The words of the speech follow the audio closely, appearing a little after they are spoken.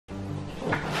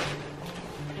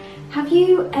Have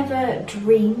you ever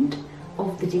dreamed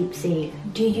of the deep sea?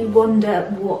 Do you wonder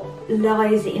what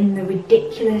lies in the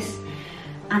ridiculous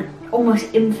and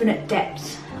almost infinite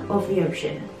depths of the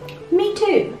ocean? Me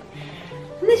too.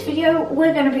 In this video,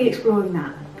 we're going to be exploring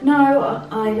that. No,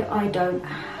 I don't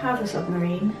have a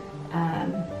submarine.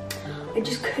 I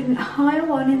just couldn't hire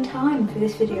one in time for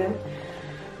this video.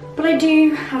 But I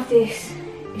do have this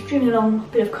extremely long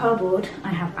bit of cardboard. I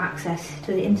have access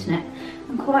to the internet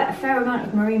and quite a fair amount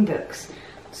of marine books.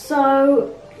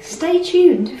 So stay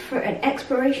tuned for an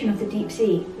exploration of the deep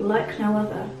sea like no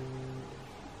other.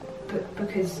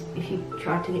 Because if you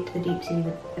try to get to the deep sea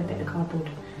with a bit of cardboard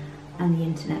and the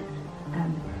internet, I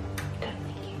don't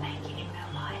think you make it in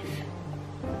real life.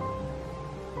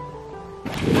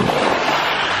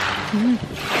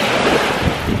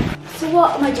 So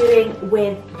what am I doing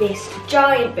with this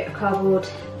giant bit of cardboard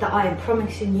that I am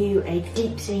promising you a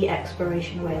deep sea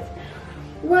exploration with?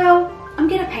 Well, I'm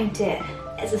going to paint it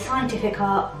as a scientific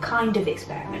art kind of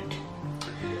experiment.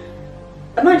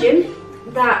 Imagine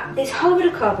that this whole bit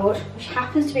of cardboard, which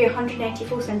happens to be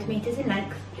 184 centimetres in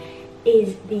length,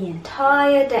 is the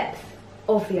entire depth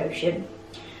of the ocean.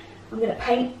 I'm going to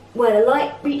paint where the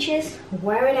light reaches,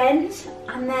 where it ends,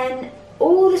 and then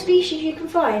all the species you can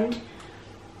find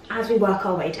as we work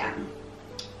our way down.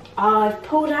 I've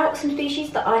pulled out some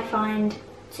species that I find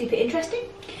super interesting,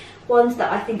 ones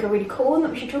that I think are really cool and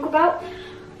that we should talk about.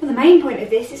 But the main point of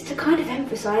this is to kind of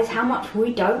emphasise how much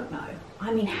we don't know.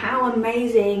 I mean, how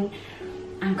amazing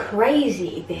and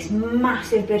crazy this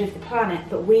massive bit of the planet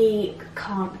that we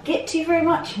can't get to very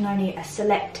much, and only a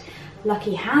select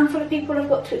lucky handful of people have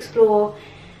got to explore,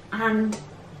 and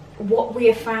what we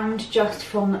have found just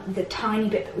from the tiny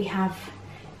bit that we have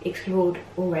explored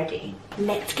already.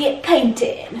 Let's get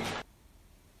painting!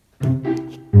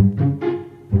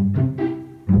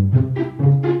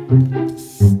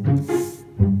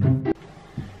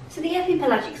 So the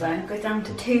epipelagic zone goes down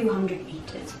to 200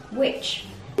 metres, which,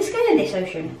 the scale of this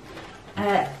ocean,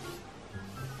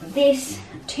 this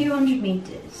 200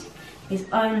 metres is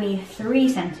only 3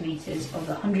 centimetres of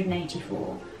the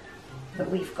 184 that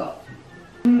we've got.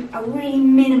 A really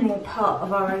minimal part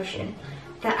of our ocean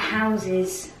that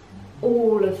houses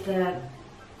all of the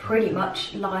pretty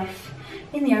much life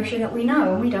in the ocean that we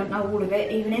know, and we don't know all of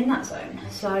it even in that zone.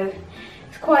 So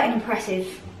it's quite an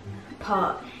impressive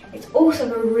part. It's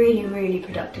also a really, really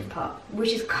productive part,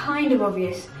 which is kind of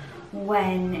obvious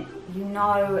when you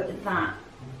know that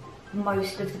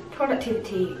most of the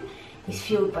productivity is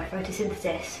fueled by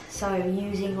photosynthesis, so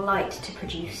using light to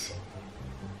produce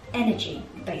energy,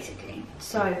 basically.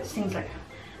 So it's things like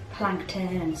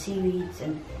plankton and seaweeds,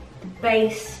 and the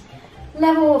base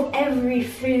level of every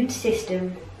food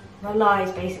system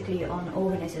relies basically on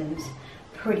organisms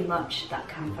pretty much that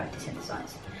can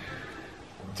photosynthesize.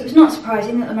 So it's not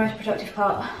surprising that the most productive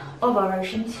part of our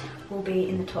oceans will be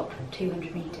in the top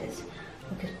 200 metres,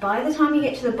 because by the time you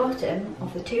get to the bottom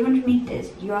of the 200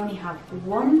 metres, you only have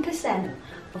 1%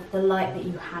 of the light that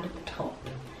you had at the top.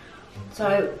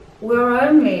 So we're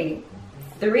only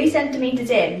 3 centimetres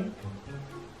in,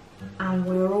 and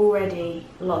we're already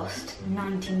lost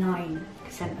 99%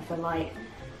 of the light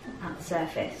at the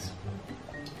surface.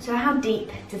 So how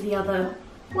deep does the other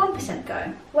 1%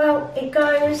 go? Well, it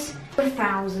goes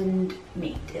 1,000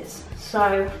 metres.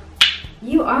 So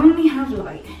you only have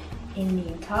light in the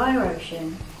entire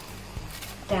ocean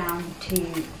down to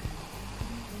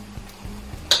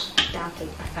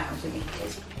 1,000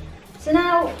 metres. So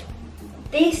now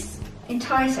this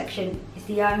entire section is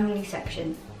the only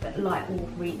section that light will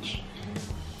reach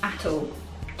at all.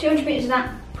 200 metres of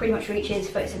that pretty much reaches,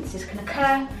 photosynthesis can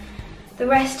occur. The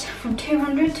rest from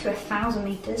 200 to 1,000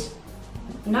 metres,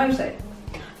 no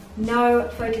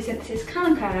photosynthesis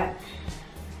can occur,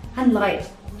 and light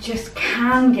just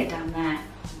can get down there.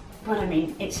 But I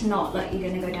mean, it's not like you're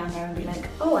going to go down there and be like,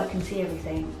 oh, I can see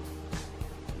everything.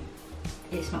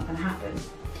 It's not going to happen.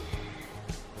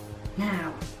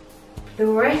 Now, the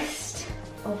rest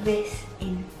of this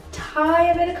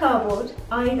entire bit of cardboard,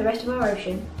 i.e. the rest of our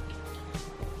ocean,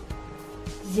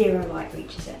 0 light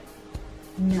reaches it.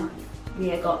 None. We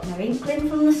have got no inkling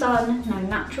from the sun, no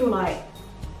natural light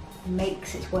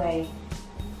makes its way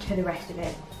to the rest of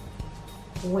it,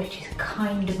 which is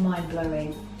kind of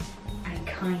mind-blowing and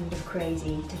kind of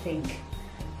crazy to think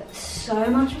that so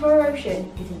much of our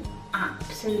ocean is in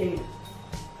absolute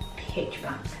pitch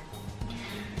black.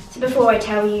 So before I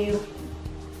tell you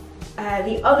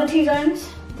the other 2 zones,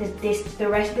 the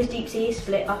rest of this deep sea is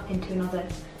split in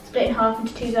half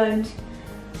into 2 zones.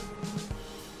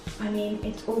 I mean,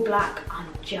 it's all black. I'm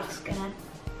just gonna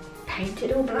paint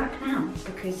it all black now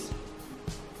because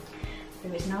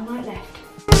there is no light left.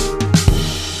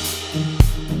 From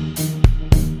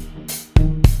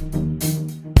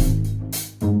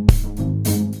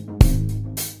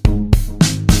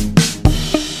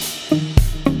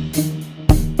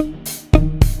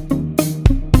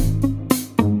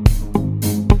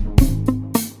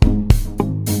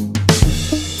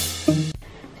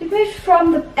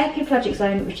the epipelagic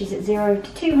zone, which is at 0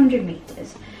 to 200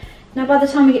 metres. Now by the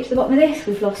time we get to the bottom of this,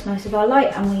 we've lost most of our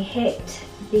light and we hit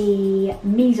the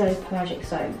mesopelagic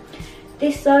zone.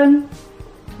 This zone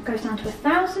goes down to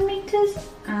 1,000 metres,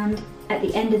 and at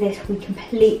the end of this we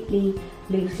completely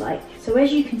lose light. So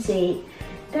as you can see,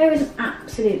 there is an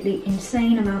absolutely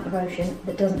insane amount of ocean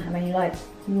that doesn't have any light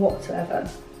whatsoever.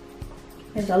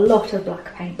 There's a lot of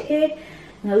black paint here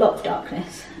and a lot of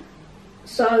darkness.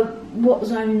 So what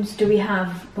zones do we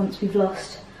have once we've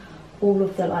lost all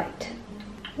of the light?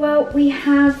 Well, we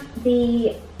have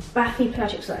the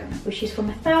bathypelagic zone, which is from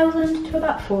 1,000 to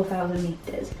about 4,000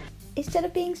 metres. Instead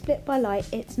of being split by light,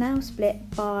 it's now split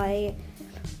by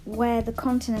where the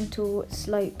continental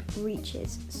slope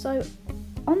reaches. So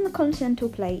on the continental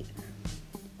plate,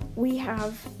 we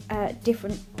have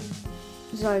different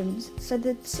zones. So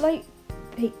the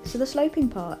sloping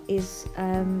part is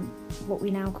what we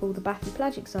now call the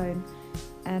bathypelagic zone,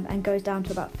 and goes down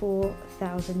to about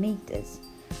 4,000 metres.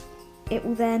 It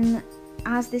will then,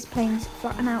 as this planes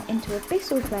flatten out into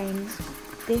abyssal plains,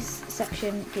 this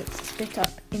section gets split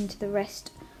up into the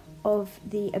rest of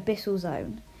the abyssal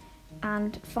zone.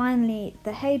 And finally,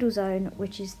 the hadal zone,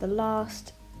 which is the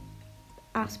last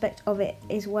aspect of it,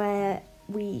 is where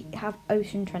we have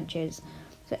ocean trenches.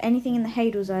 So anything in the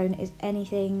hadal zone is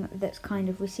anything that's kind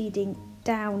of receding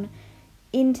down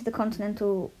into the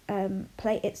continental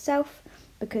plate itself,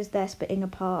 because they're splitting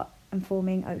apart and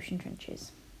forming ocean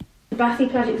trenches. The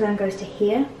bathypelagic zone goes to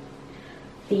here,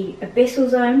 the abyssal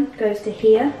zone goes to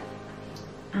here,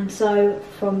 and so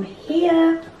from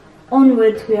here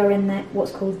onwards we are in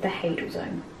what's called the hadal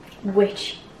zone,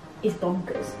 which is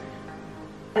bonkers.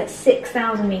 At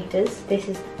 6,000 metres, this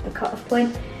is the cut-off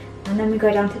point, and then we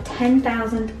go down to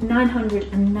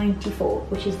 10,994,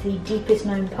 which is the deepest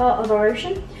known part of our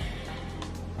ocean.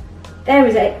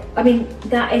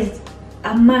 That is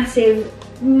a massive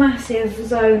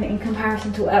zone in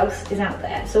comparison to what else is out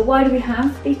there. So why do we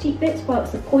have these deep bits? Well,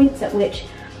 it's the points at which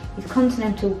these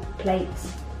continental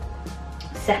plates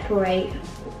separate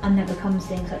and there becomes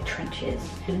things like trenches.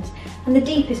 And the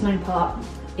deepest known part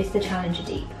is the Challenger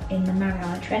Deep in the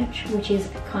Mariana Trench, which is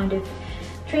a kind of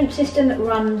trench system that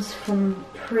runs from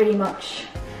pretty much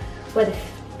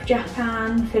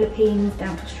Japan, Philippines,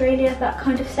 down to Australia, that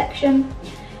kind of section.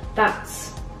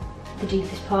 That's the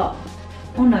deepest part,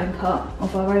 or known part,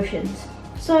 of our oceans.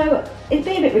 So it'd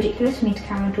be a bit ridiculous for me to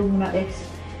carry on talking about this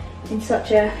in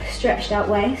such a stretched out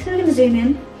way. So we're going to zoom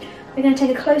in, we're going to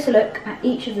take a closer look at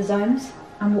each of the zones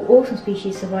and what awesome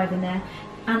species survive in there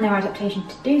and their adaptation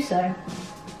to do so.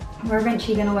 We're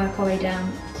eventually going to work our way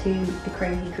down to the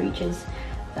crazy creatures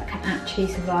that can actually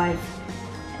survive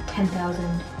at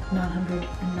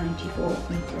 10,994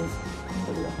 metres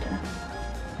underwater.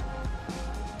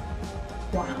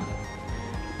 Wow.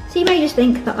 So you may just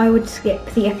think that I would skip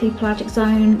the epipelagic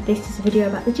zone. This is a video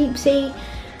about the deep sea,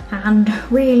 and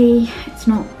really it's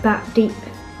not that deep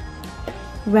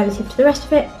relative to the rest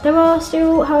of it. There are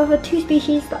still, however, two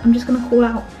species that I'm just going to call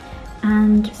out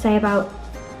and say about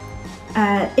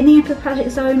in the epipelagic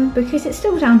zone, because it's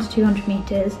still down to 200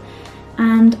 metres.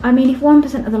 And I mean, if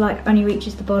 1% of the light only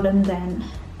reaches the bottom, then,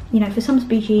 you know, for some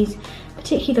species,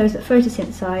 particularly those that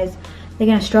photosynthesize, they're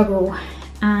going to struggle.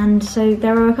 And so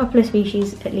there are a couple of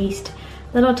species, at least,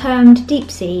 that are termed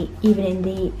deep sea, even in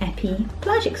the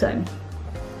epipelagic zone,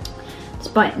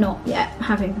 despite not yet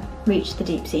having reached the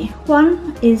deep sea.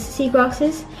 One is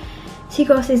seagrasses.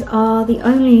 Seagrasses are the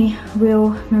only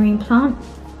real marine plant,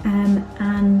 and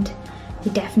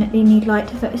they definitely need light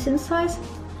to photosynthesize.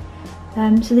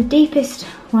 So the deepest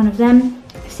one of them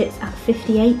sits at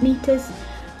 58 metres,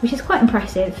 which is quite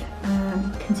impressive,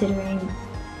 considering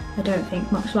I don't think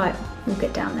much light will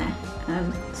get down there.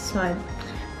 So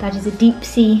that is a deep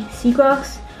sea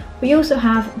seagrass. We also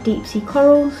have deep sea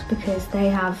corals, because they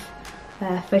have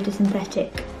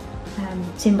photosynthetic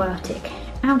symbiotic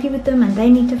algae with them, and they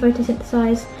need to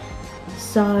photosynthesize.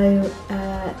 So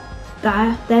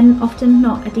they're then often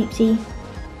not a deep sea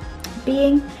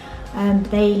being.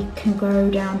 They can grow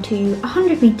down to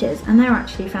 100 metres, and they're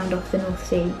actually found off the North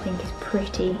Sea. I think is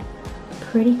pretty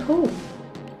cool.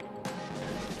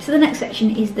 So the next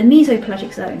section is the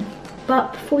mesopelagic zone.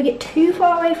 But before we get too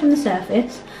far away from the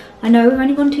surface, I know we've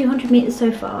only gone 200 metres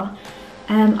so far,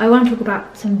 I want to talk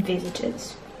about some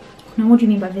visitors. Now, what do you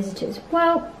mean by visitors?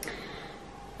 Well,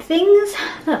 things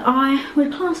that I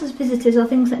would class as visitors are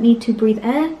things that need to breathe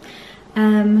air,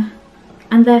 and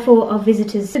therefore are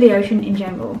visitors to the ocean in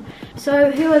general.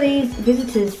 So who are these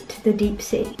visitors to the deep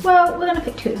sea? Well, we're going to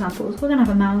pick two examples. We're going to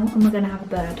have a mammal and we're going to have a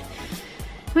bird.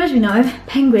 And as we know,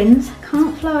 penguins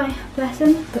can't fly, bless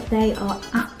them, but they are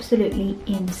absolutely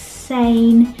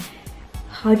insane,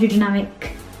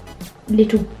 hydrodynamic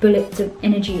little bullets of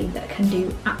energy that can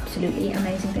do absolutely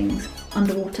amazing things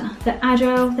underwater. They're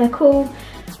agile, they're cool,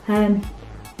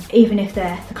 even if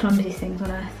they're the clumsiest things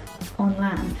on earth on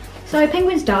land. So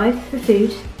penguins dive for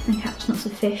food and catch lots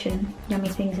of fish and yummy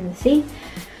things in the sea,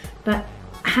 but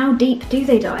how deep do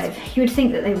they dive? You would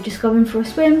think that they would just go in for a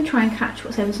swim, try and catch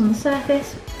whatever's on the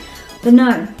surface, but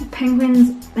no,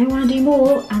 penguins, they want to do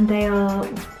more, and they are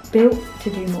built to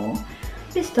do more.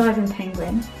 This diving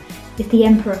penguin is the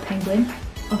emperor penguin,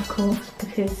 of course,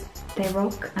 because they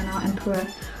rock and are emperor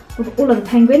of all other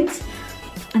penguins,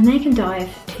 and they can dive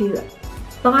to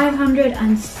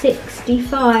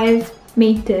 565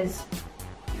 meters.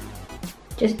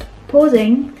 Just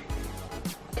pausing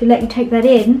to let you take that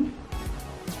in.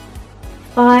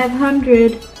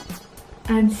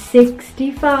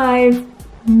 565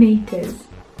 meters.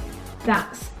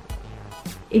 That's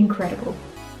incredible.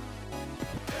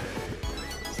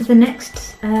 So the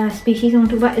next species I want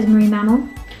to talk about is marine mammal.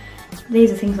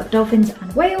 These are things like dolphins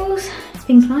and whales.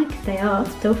 Things like they are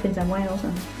dolphins and whales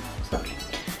and such.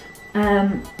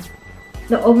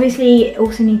 But obviously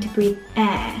also need to breathe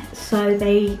air, so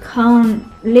they can't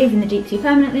live in the deep sea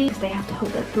permanently because they have to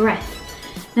hold their breath.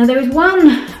 Now there is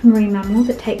one marine mammal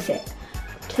that takes it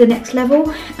to the next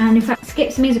level, and in fact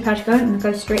skips the mesopelagic zone and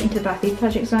goes straight into the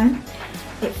bathypelagic zone.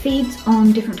 It feeds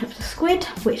on different types of squid,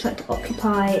 which like to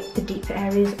occupy the deeper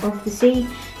areas of the sea,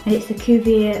 and it's the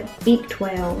Cuvier beaked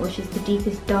whale, which is the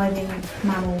deepest diving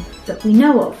mammal that we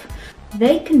know of.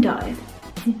 They can dive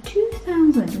to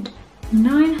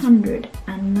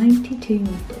 2,992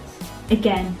 meters.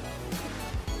 Again,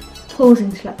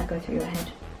 pausing to let that go through your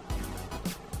head.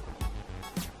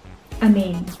 I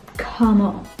mean, come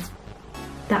on.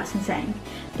 That's insane.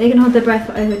 They can hold their breath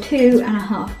for over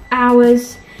 2.5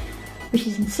 hours, which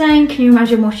is insane. Can you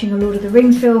imagine watching a Lord of the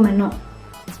Rings film and not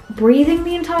breathing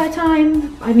the entire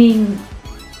time? I mean,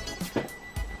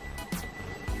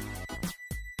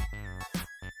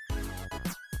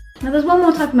 now there's one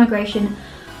more type of migration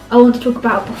I want to talk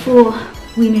about before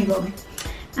we move on,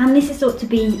 and this is thought to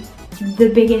be the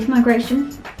biggest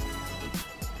migration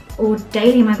or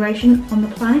daily migration on the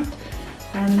planet,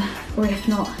 or if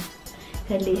not,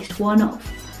 at least one of.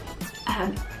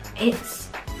 It's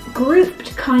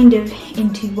grouped kind of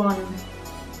into one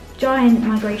giant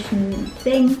migration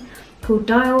thing called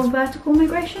diel vertical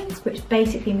migration, which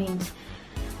basically means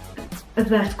a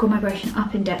vertical migration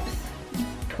up in depth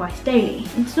twice daily.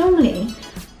 It's normally,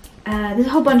 there's a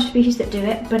whole bunch of species that do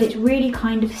it, but it's really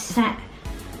kind of set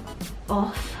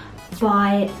off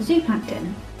by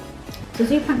zooplankton. So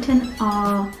zooplankton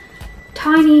are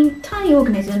tiny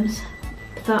organisms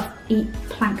that eat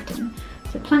plankton.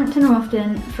 So plankton are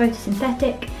often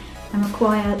photosynthetic and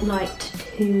require light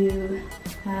to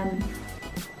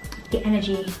get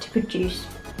energy to produce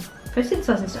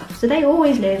photosynthesize and stuff. So they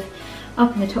always live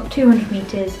up in the top 200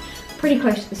 meters, pretty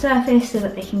close to the surface, so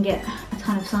that they can get a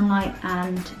ton of sunlight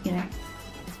and, you know,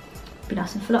 be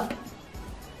nice and full up.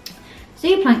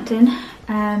 Zooplankton,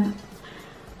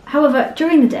 however,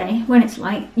 during the day when it's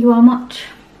light, you are much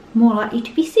more likely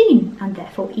to be seen and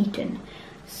therefore eaten.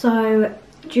 So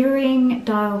during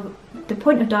the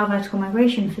point of diel vertical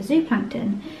migration for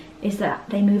zooplankton is that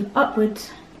they move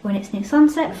upwards when it's near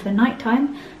sunset for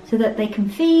nighttime, so that they can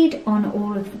feed on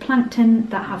all of the plankton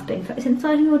that have been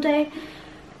photosynthesizing all day,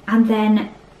 and then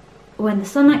when the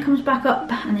sunlight comes back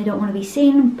up and they don't want to be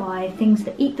seen by things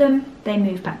that eat them, they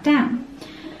move back down.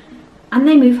 And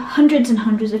they move hundreds and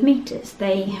hundreds of meters.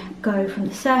 They go from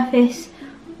the surface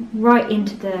right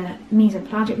into the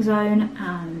mesopelagic zone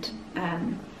and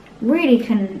really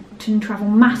can travel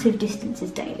massive distances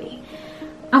daily.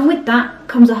 And with that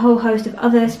comes a whole host of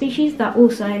other species that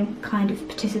also kind of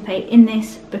participate in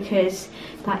this, because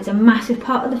that is a massive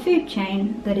part of the food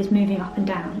chain that is moving up and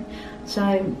down.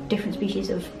 So different species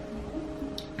of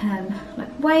like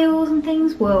whales and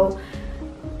things will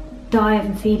dive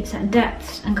and feed at certain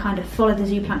depths and kind of follow the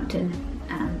zooplankton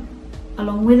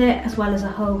along with it, as well as a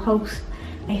whole host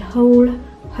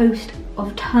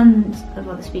of tons of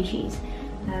other species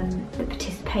that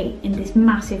participate in this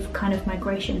massive kind of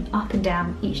migration up and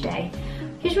down each day,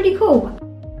 which is really cool.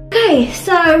 Okay,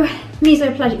 so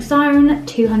mesopelagic zone,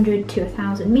 200 to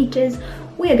 1,000 meters.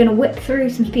 We are going to whip through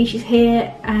some species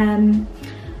here.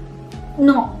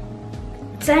 Not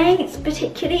saying it's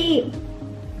particularly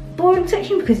boring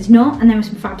section because it's not, and there are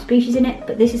some fab species in it,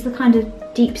 but this is the kind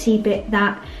of deep sea bit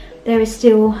that there is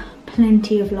still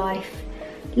plenty of life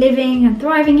living and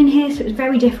thriving in here, so it's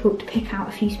very difficult to pick out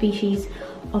a few species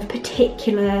of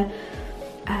particular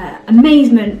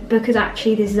amazement, because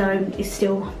actually this zone is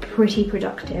still pretty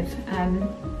productive,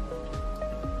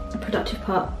 a productive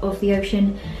part of the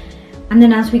ocean. And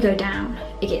then as we go down,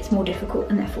 it gets more difficult,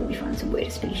 and therefore we find some weirder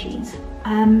species.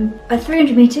 At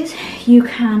 300 meters, you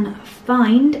can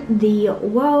find the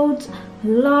world's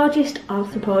largest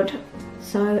arthropod.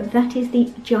 So that is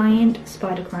the giant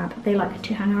spider crab. They like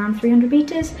to hang around 300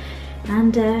 meters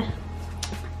and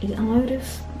eat a load of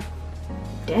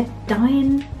dead,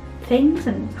 dying things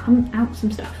and hunt out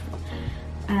some stuff.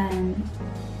 And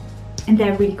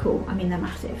they're really cool. I mean, they're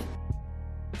massive.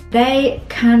 They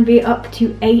can be up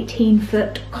to 18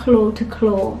 foot claw to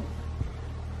claw.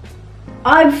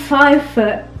 I'm 5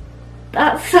 foot.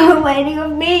 That's so many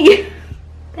of me.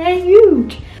 They're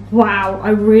huge. Wow, I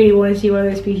really want to see one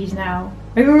of those species now.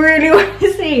 I really want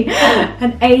to see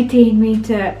an 18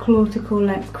 meter claw to claw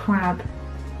length crab.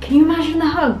 Can you imagine the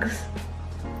hugs?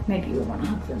 Maybe you would want to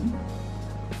hug them.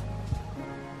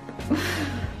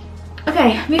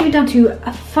 Okay, moving down to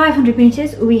 500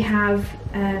 meters, we have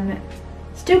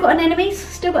still got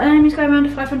anemones going around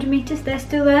at 500 meters. They're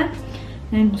still there,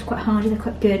 and it's quite hardy. They're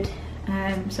quite good.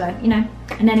 So you know,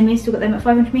 anemones, still got them at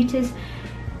 500 meters.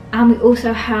 And we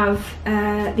also have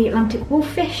the Atlantic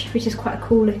wolffish, which is quite a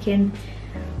cool looking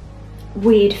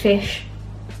weird fish.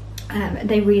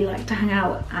 They really like to hang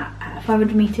out at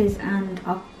 500 meters and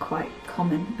are quite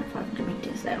common at 500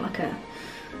 meters. They're like a,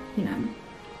 you know,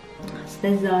 it's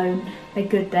their zone. They're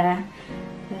good there.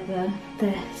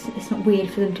 It's not weird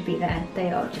for them to be there.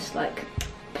 They are just like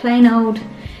plain old.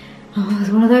 Oh,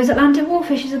 there's one of those Atlantic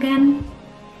wolffishes again.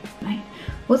 Right.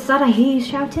 What's that I hear you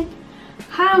shouting?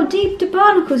 How deep do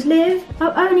barnacles live?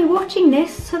 I'm only watching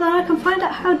this so that I can find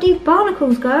out how deep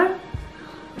barnacles go.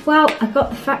 Well, I've got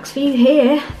the facts for you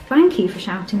here. Thank you for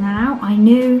shouting that out. I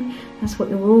knew that's what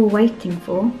you were all waiting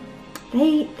for.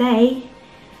 They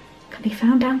can be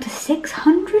found down to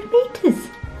 600 meters.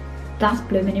 That's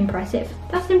blooming impressive.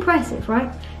 That's impressive,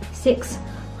 right?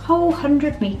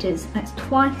 600 meters. That's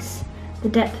twice the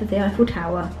depth of the Eiffel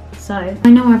Tower. So I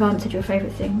know I've answered your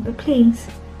favourite thing, but please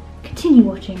continue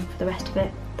watching for the rest of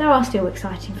it. There are still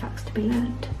exciting facts to be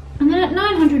learned. And then at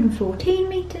 914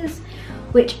 meters,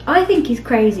 which I think is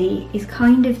crazy, is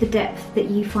kind of the depth that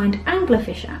you find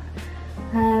anglerfish at.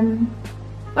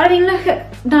 But I mean, look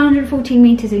at 914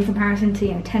 meters in comparison to,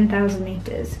 you know, 10,000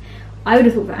 meters. I would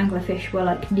have thought that anglerfish were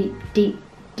like deep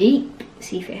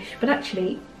sea fish, but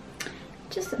actually,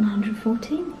 just at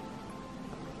 914,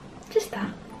 just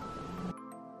that.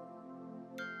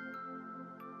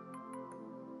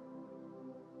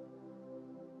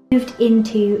 Moved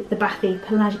into the bathy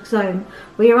pelagic zone.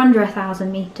 We are under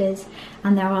 1,000 meters,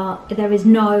 and there is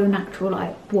no natural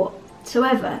light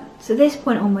whatsoever. So this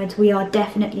point onwards, we are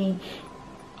definitely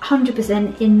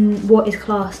 100% in what is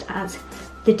classed as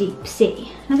the deep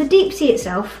sea. Now the deep sea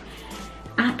itself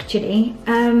actually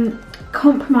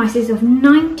comprises of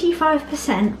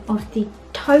 95% of the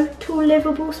total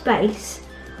livable space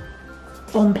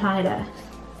on planet Earth.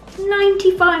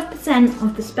 95%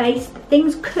 of the space that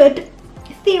things could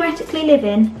theoretically live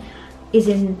in is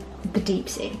in the deep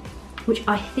sea, which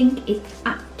I think is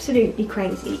absolutely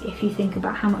crazy if you think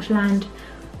about how much land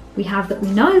we have that we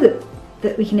know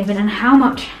that we can live in, and how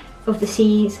much of the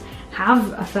seas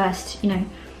have a first, you know,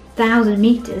 1,000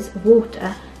 meters of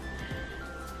water,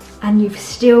 and you've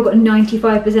still got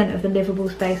 95% of the livable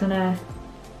space on Earth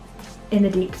in the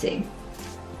deep sea.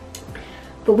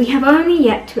 But we have only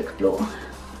yet to explore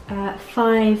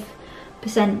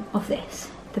 5% of this.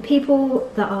 The people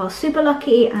that are super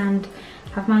lucky and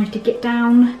have managed to get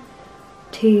down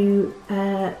to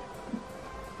the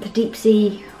deep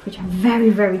sea, which I'm very,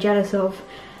 very jealous of,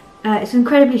 it's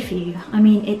incredibly few. I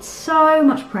mean, it's so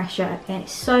much pressure, and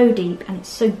it's so deep, and it's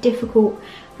so difficult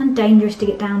and dangerous to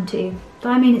get down to. But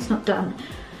I mean, it's not done.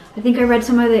 I think I read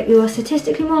somewhere that you are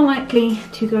statistically more likely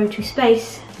to go to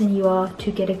space than you are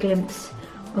to get a glimpse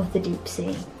of the deep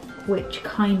sea, which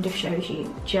kind of shows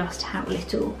you just how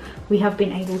little we have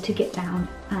been able to get down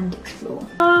and explore.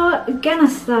 We're gonna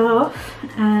start off,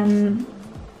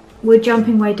 we're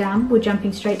jumping way down, we're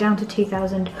jumping straight down to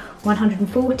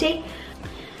 2,140.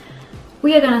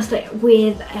 We are gonna start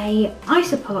with a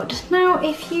isopod. Now,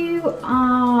 if you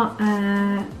are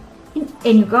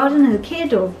in your garden as a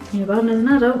kid, or in your garden as an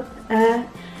adult,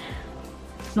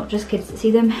 not just kids that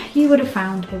see them, you would have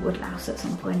found a woodlouse at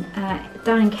some point.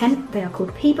 Down in Kent, they are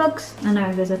called pea bugs. I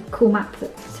know there's a cool map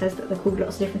that says that they're called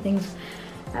lots of different things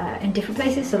in different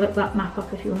places, so look that map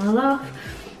up if you want to laugh.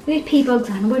 These pea bugs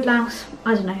and woodlouse,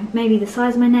 I don't know, maybe the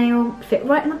size of my nail, fit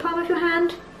right in the palm of your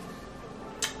hand.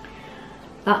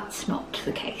 That's not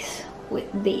the case with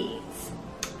these.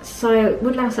 So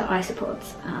woodlouse are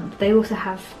isopods, and they also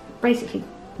have basically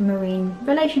marine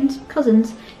relations,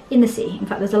 cousins, in the sea. In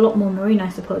fact, there's a lot more marine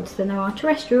isopods than there are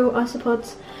terrestrial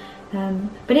isopods.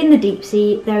 But in the deep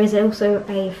sea, there is also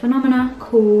a phenomena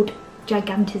called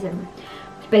gigantism,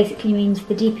 which basically means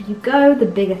the deeper you go, the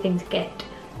bigger things get,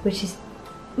 which is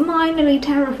minorly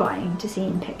terrifying to see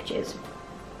in pictures.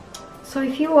 So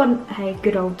if you want a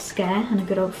good old scare and a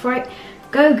good old fright,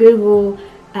 go Google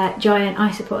giant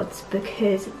isopods,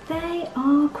 because they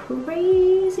are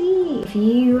crazy. If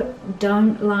you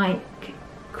don't like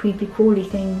creepy crawly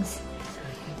things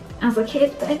as a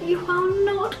kid, then you are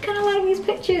not gonna like these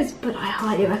pictures, but I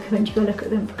highly recommend you go look at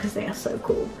them because they are so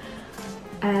cool.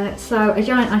 So a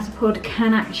giant isopod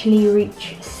can actually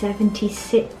reach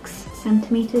 76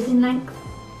 centimeters in length.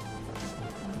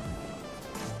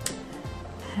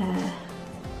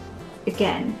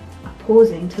 Again, I'm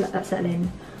pausing to let that settle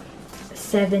in.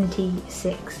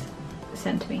 76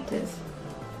 centimeters.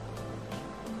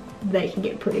 They can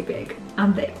get pretty big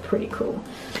and they're pretty cool.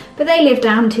 But they live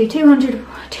down to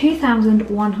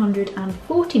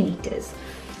 2,140 meters.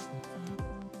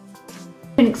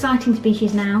 An exciting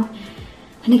species now.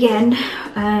 And again,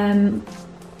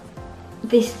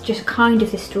 this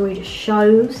story just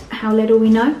shows how little we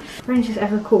know. I've only just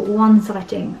ever caught one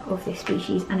sighting of this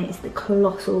species, and it's the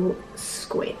colossal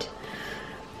squid.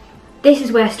 This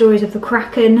is where stories of the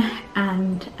Kraken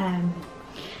and,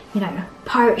 you know,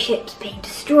 pirate ships being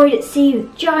destroyed at sea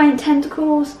with giant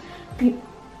tentacles, the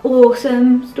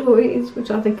awesome stories,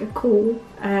 which I think are cool.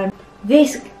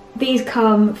 These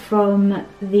come from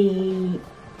the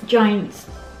giant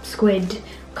squid,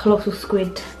 colossal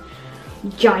squid,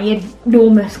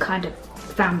 ginormous kind of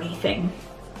family thing,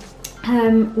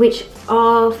 which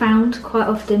are found quite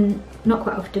often, not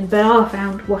quite often, but are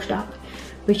found washed up,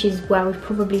 which is where we've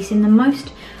probably seen them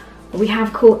most. But we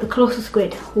have caught the colossal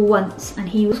squid once, and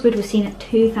the squid was seen at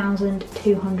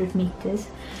 2,200 meters.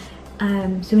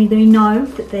 So we know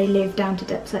that they live down to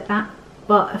depths like that,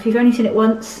 but if you've only seen it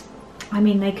once, I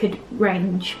mean, they could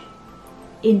range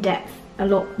in depth a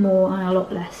lot more and a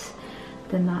lot less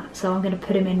than that. So I'm going to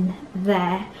put them in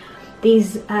there.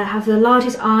 These have the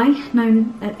largest eye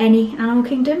known at any animal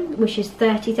kingdom, which is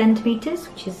 30 centimeters,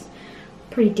 which is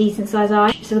pretty decent sized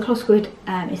eye. So the colossal squid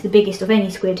is the biggest of any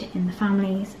squid in the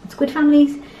squid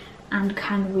families, and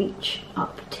can reach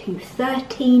up to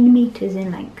 13 meters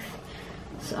in length.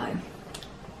 So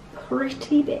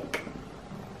pretty big.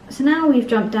 So now we've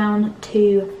jumped down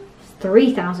to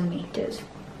 3,000 meters,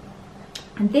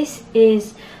 and this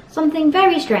is something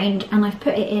very strange, and I've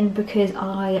put it in because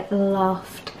I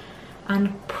laughed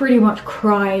and pretty much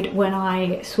cried when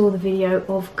I saw the video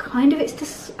of kind of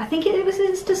I think it was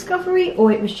its discovery,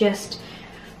 or it was just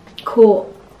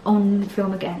caught on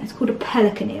film again. It's called a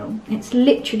pelican eel. It's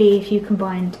literally if you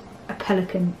combined a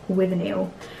pelican with an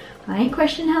eel. I ain't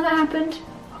questioning how that happened.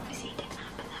 Obviously it didn't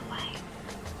happen that way,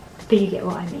 but you get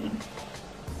what I mean.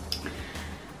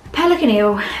 Pelican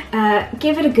eel,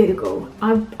 give it a Google.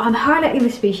 I'm highlighting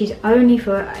the species only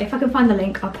for, if I can find the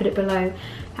link, I'll put it below,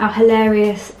 how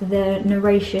hilarious the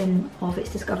narration of its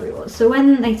discovery was. So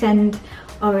when they send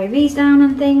ROVs down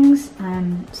and things,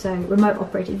 so remote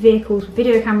operated vehicles with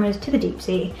video cameras to the deep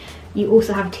sea, you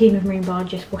also have a team of marine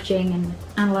biologists watching and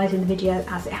analysing the video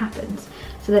as it happens,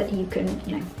 so that you can,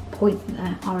 you know, point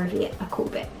the ROV at a cool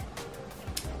bit.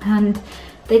 And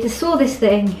they just saw this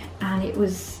thing, and it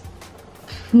was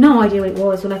no idea what it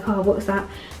was. They're like, oh, what's that?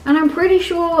 And I'm pretty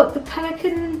sure the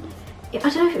pelican, I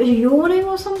don't know if it was yawning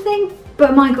or something,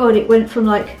 but my god, it went from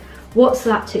like, what's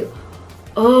that, to,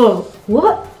 oh,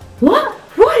 what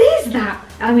is that?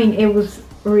 I mean, it was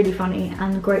really funny,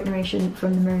 and great narration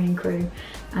from the marine crew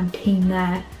and team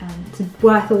there. It's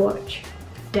worth a watch,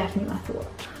 definitely worth a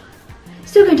watch.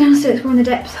 Still going down to explore in the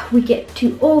depths, we get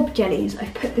to orb jellies. I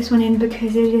put this one in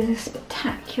because it is a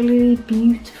spectacularly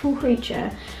beautiful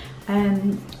creature.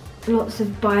 Lots of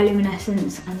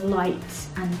bioluminescence and lights,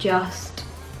 and just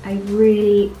a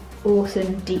really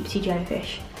awesome deep sea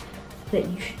jellyfish that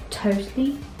you should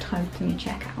totally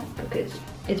check out, because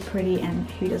it's pretty, and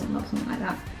who doesn't love something like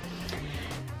that.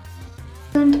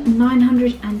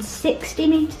 960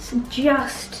 meters,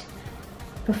 just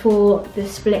before the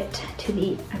split to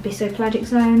the abyssopelagic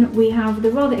zone, we have the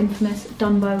rather infamous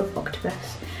Dumbo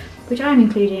octopus, which I'm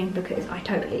including because I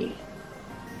totally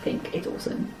think it's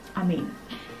awesome. I mean,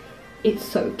 it's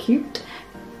so cute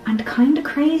and kind of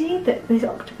crazy that this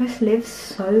octopus lives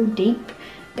so deep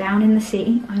down in the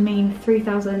sea. I mean,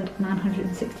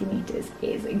 3,960 meters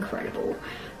is incredible.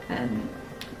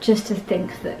 just to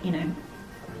think that, you know,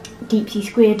 deep sea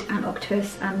squid and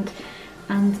octopus and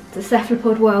the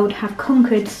cephalopod world have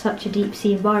conquered such a deep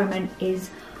sea environment is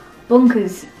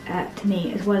bonkers to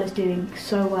me, as well as doing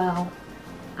so well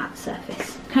at the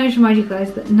surface. Can I just remind you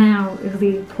guys that now is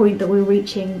the point that we're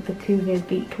reaching the Cuvier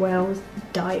beaked whales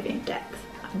diving depth.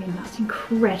 I mean, that's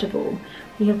incredible.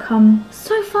 We have come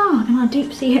so far in our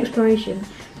deep sea exploration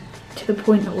to the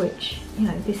point at which, you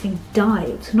know, this thing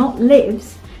dives, not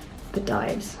lives, but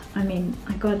dives. I mean,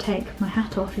 I've got to take my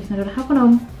hat off, even though I don't have one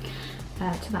on,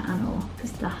 to that animal,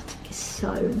 because that is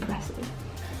so impressive.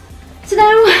 So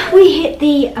now we hit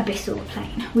the abyssal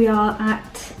plain. We are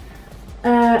at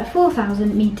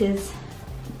 4,000 meters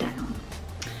down.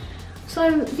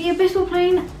 So the abyssal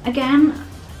plain, again,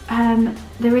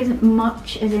 there isn't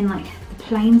much, as in like the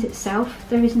plains itself,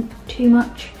 there isn't too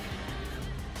much,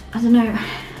 I don't know,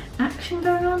 action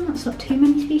going on. That's not too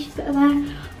many species that are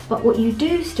there. But what you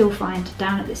do still find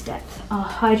down at this depth are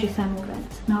hydrothermal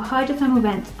vents. Now, hydrothermal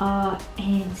vents are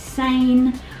an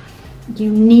insane,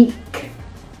 unique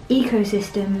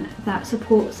ecosystem that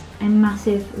supports a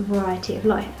massive variety of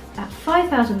life. At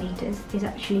 5,000 meters is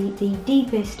actually the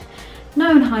deepest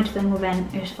known hydrothermal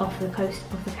vent is off the coast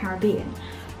of the Caribbean.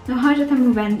 Now,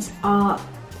 hydrothermal vents are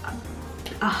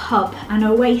a hub, an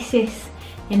oasis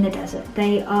in the desert.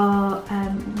 They are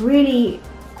really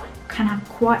can have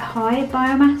quite high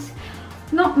biomass,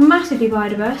 not massively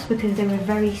biodiverse because there are a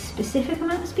very specific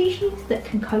amount of species that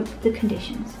can cope with the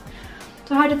conditions.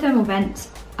 So hydrothermal vents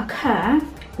occur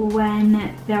when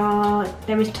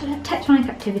there is tectonic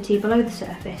activity below the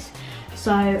surface.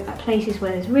 So at places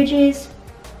where there's ridges,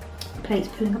 plates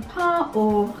pulling apart,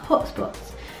 or hot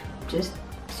spots, just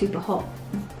super hot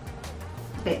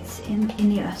bits in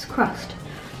the Earth's crust.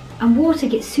 And water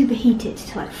gets superheated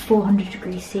to like 400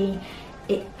 degrees C.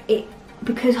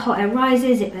 Because hot air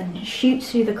rises, it then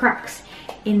shoots through the cracks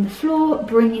in the floor,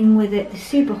 bringing with it the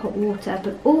super hot water,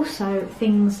 but also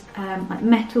things like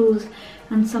metals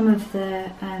and some of the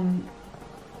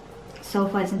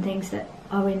sulfides and things that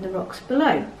are in the rocks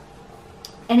below.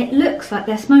 And it looks like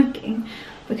they're smoking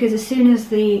because as soon as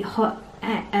the hot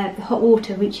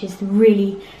water reaches the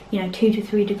really, you know, 2 to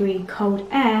 3 degree cold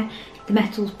air, the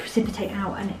metals precipitate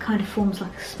out and it kind of forms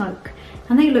like a smoke,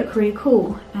 and they look really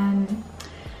cool.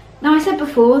 Now, I said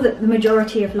before that the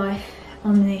majority of life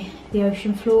on the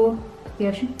ocean floor,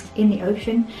 in the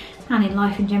ocean, and in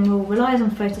life in general relies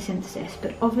on photosynthesis,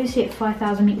 but obviously at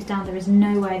 5,000 meters down there is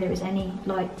no way there is any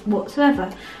light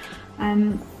whatsoever.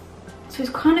 So it's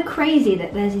kind of crazy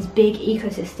that there's these big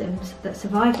ecosystems that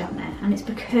survive down there, and it's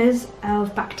because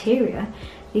of bacteria.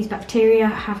 These bacteria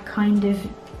have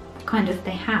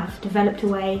they have developed a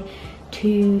way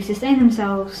to sustain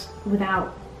themselves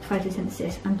without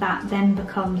photosynthesis, and that then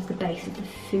becomes the base of the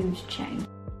food chain.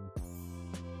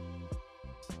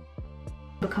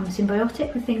 Become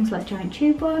symbiotic with things like giant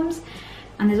tube worms,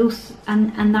 and there's also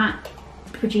and that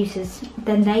produces,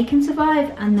 then they can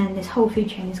survive, and then this whole food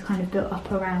chain is kind of built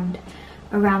up around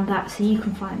that. So you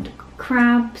can find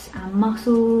crabs and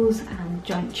mussels and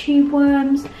giant tube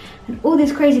worms and all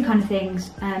these crazy kind of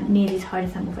things near these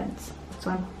hydrothermal vents. So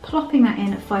I'm plopping that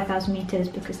in at 5,000 meters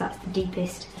because that's the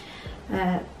deepest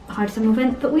hydrothermal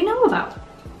vent that we know about.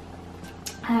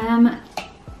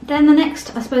 Then the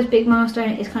next, I suppose, big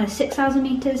milestone is kind of 6,000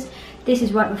 meters. This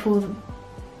is right before,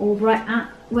 or right at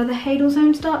where the Hadal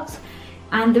zone starts.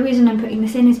 And the reason I'm putting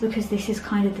this in is because this is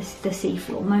kind of the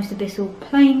seafloor. Most abyssal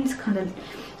plains, kind of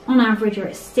on average, are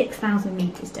at 6,000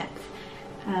 meters depth.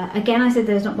 Again, I said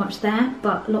there's not much there,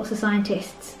 but lots of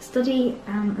scientists study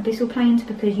abyssal plains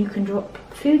because you can drop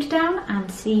food down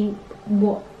and see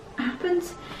what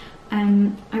happens.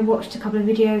 I watched a couple of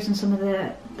videos on some of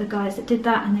the guys that did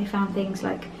that, and they found things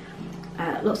like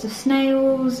lots of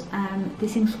snails,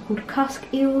 these things called cusk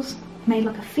eels, made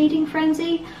like a feeding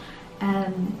frenzy.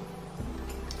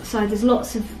 So there's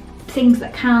lots of things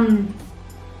that can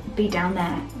be down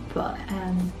there, but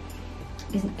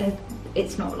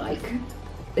it's not like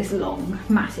this long,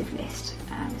 massive list.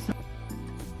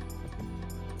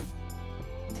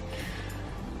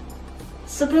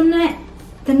 So the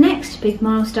next big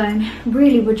milestone,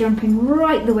 really we're jumping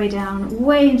right the way down,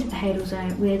 way into the Hadal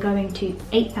zone. We're going to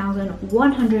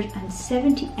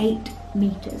 8,178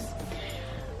 meters.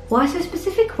 Why so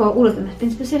specific? Well, all of them have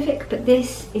been specific, but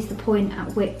this is the point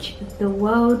at which the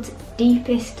world's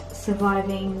deepest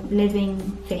surviving living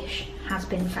fish has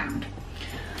been found.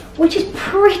 Which is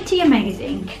pretty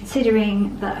amazing,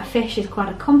 considering that a fish is quite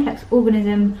a complex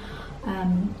organism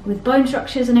with bone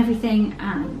structures and everything,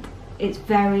 and it's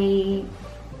very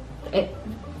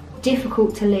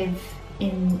difficult to live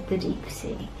in the deep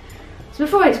sea. So So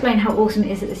before I explain how awesome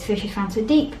it is that this fish is found so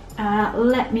deep,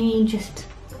 let me just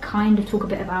kind of talk a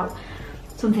bit about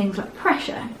some things like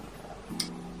pressure.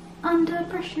 Under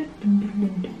pressure.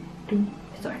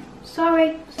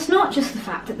 Sorry. It's not just the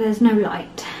fact that there's no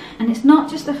light, and it's not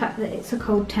just the fact that it's a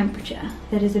cold temperature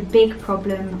that is a big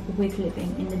problem with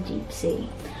living in the deep sea.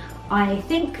 I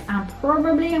think, and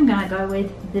probably I'm going to go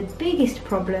with the biggest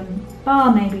problem,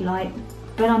 bar maybe light,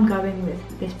 but I'm going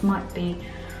with this might be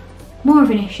more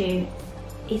of an issue,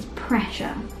 is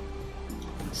pressure.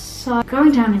 So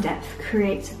going down in depth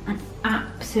creates an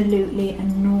absolutely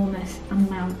enormous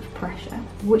amount of pressure,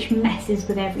 which messes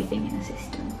with everything in a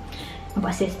system. And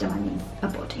by system I mean a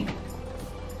body.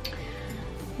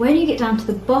 When you get down to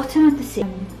the bottom of the sea, it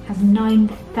has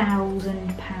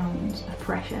 9,000 pounds of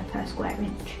pressure per square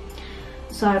inch.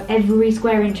 So every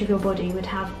square inch of your body would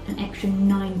have an extra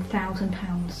 9,000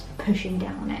 pounds pushing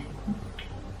down on it.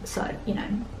 So, you know,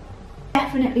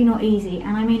 definitely not easy.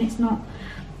 And I mean, it's not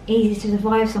easy to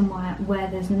survive somewhere where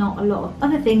there's not a lot of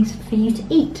other things for you to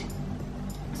eat.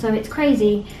 So it's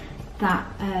crazy that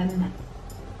a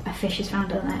fish is found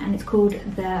down there, and it's called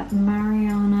the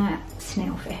Mariana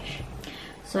snailfish.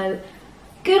 So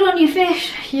good on you,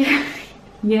 fish.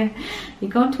 You've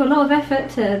gone to a lot of effort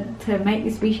to make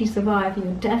this species survive.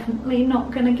 You're definitely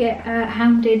not going to get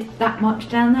hounded that much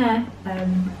down there.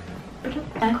 But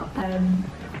I've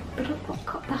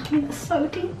got that. I mean, it's so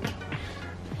deep.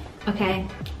 Okay,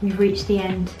 we've reached the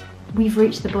end. We've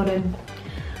reached the bottom.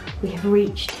 We have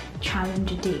reached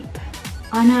Challenger Deep.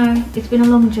 I know, it's been a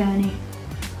long journey.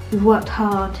 We've worked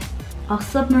hard. Our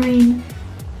submarine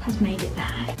has made it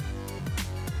there.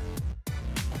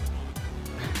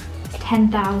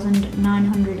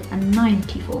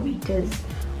 10,994 metres,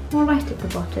 we're right at the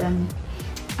bottom.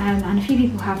 And a few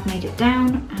people have made it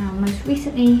down. Most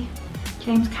recently,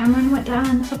 James Cameron went down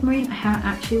in the submarine. I haven't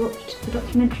actually watched the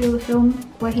documentary or the film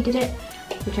where he did it,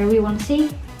 which I really want to see.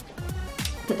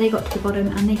 But they got to the bottom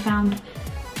and they found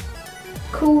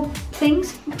cool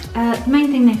things. The main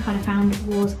thing they kind of found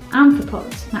was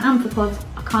amphipods. Now amphipods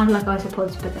are kind of like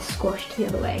isopods, but they're squashed the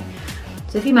other way.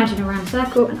 So if you imagine a round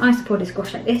circle, an isopod is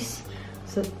squashed like this,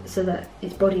 so that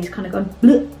its body is kind of gone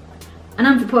bleh. An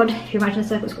amphipod, if you imagine a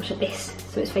circle, is squashed like this,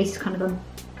 so its face is kind of gone.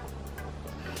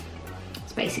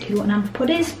 It's basically what an amphipod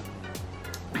is.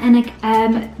 And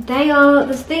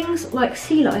there's things like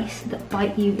sea lice that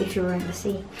bite you if you're in the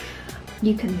sea.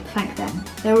 You can thank them.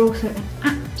 They're also an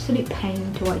absolute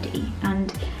pain to ID,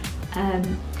 and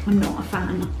I'm not a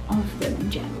fan of them in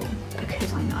general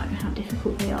because I know how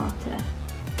difficult they are to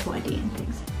ID and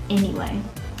things. Anyway,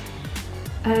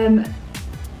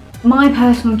 my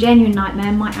personal genuine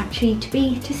nightmare might actually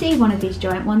be to see one of these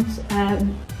giant ones,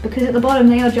 because at the bottom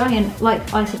they are giant, like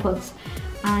isopods,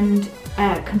 and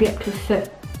can be up to a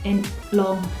foot in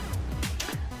long.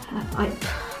 I'm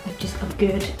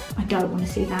good. I don't want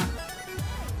to see that.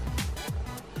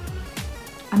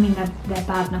 I mean, they're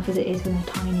bad enough as it is when they're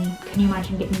tiny. Can you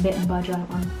imagine getting bitten by a giant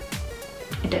one?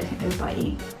 I don't think they would bite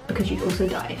you, because you'd also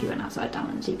die if you went outside down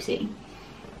in the deep sea.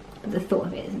 But the thought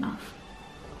of it is enough.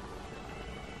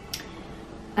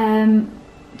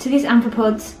 So these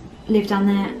amphipods live down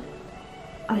there.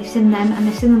 I've seen them, and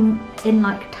they've seen them in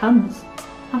like tons.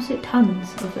 Absolute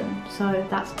tons of them. So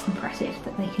that's impressive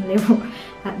that they can live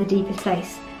at the deepest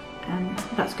place.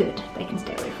 That's good. They can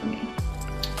stay away from you.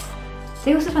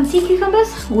 They also found sea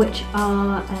cucumbers, which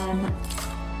are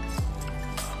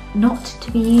not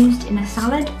to be used in a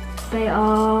salad. They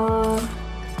are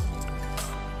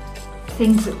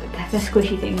things, they're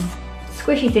squishy things.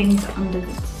 Squishy things under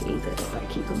the sea that look like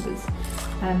cucumbers.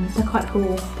 They're quite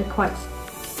cool, they're quite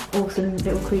awesome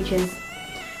little creatures.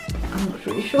 I'm not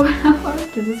really sure how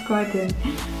else to describe them,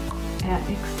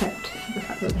 except for the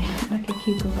fact that they look like a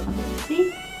cucumber under the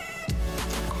sea.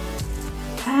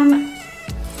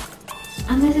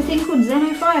 And there's a thing called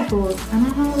xenophryophores, and I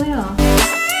don't know what they are.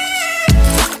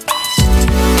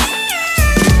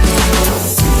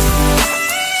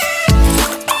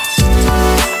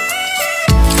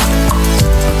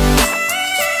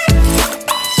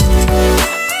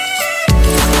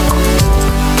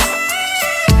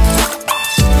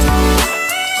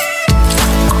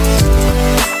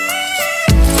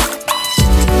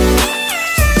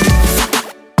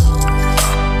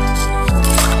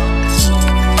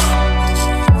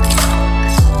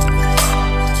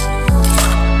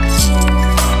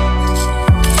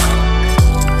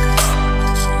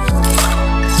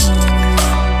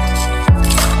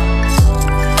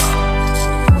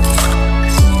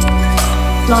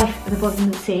 Life at the bottom of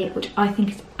the sea, which I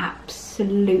think is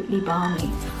absolutely balmy.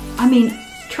 I mean,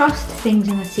 trust things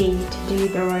in the sea to do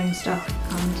their own stuff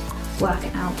and work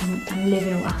it out and live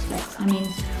in all aspects. I mean,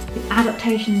 the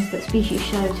adaptations that species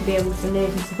show to be able to live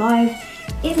and survive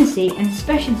in the sea, and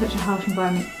especially in such a harsh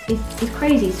environment, is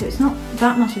crazy. So it's not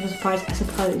that much of a surprise, I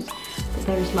suppose, that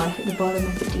there is life at the bottom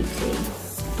of the deep sea.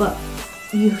 But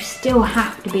you still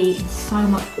have to be in so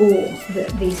much awe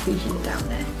that these species are down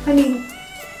there. I mean,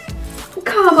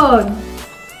 come on!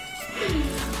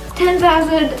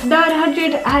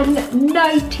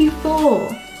 10,994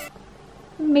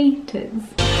 meters.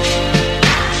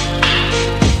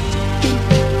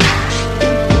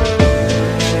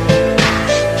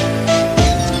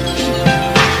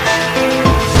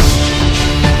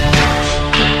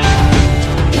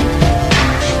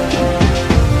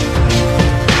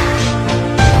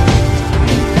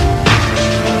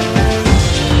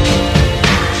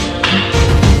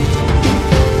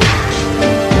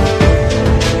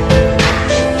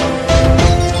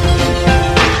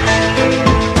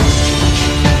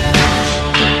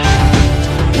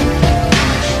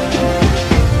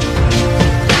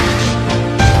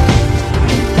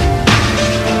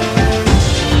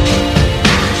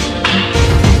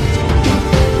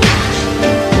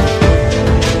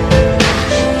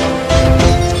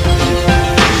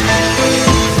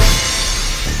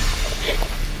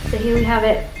 So here we have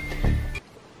it,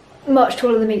 much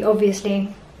taller than me,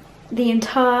 obviously. The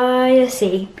entire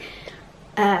sea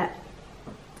on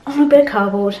a bit of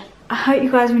cardboard. I hope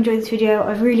you guys have enjoyed this video.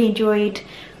 I've really enjoyed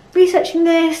researching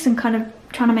this and kind of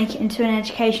trying to make it into an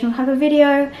educational type of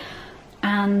video,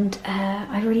 and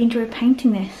I really enjoyed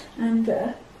painting this and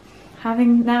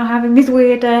having this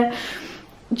weird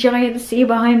giant sea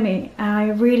behind me.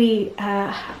 I really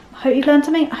hope you've learned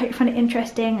something. I hope you find it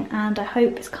interesting, and I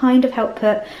hope it's kind of helped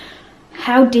put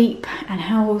how deep and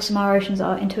how awesome our oceans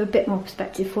are into a bit more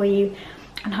perspective for you,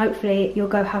 and hopefully you'll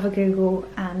go have a Google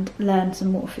and learn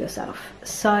some more for yourself.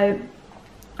 So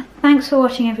thanks for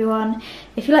watching, everyone.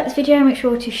 If you like this video, make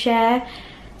sure to share,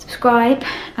 subscribe,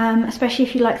 especially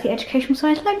if you like the educational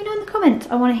side. Let me know in the comments.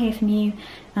 I want to hear from you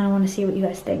and I want to see what you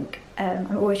guys think.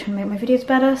 I'm always trying to make my videos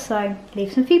better, so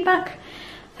leave some feedback.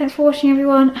 Thanks for watching,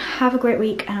 everyone. Have a great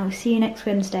week, and I will see you next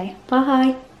Wednesday.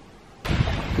 Bye.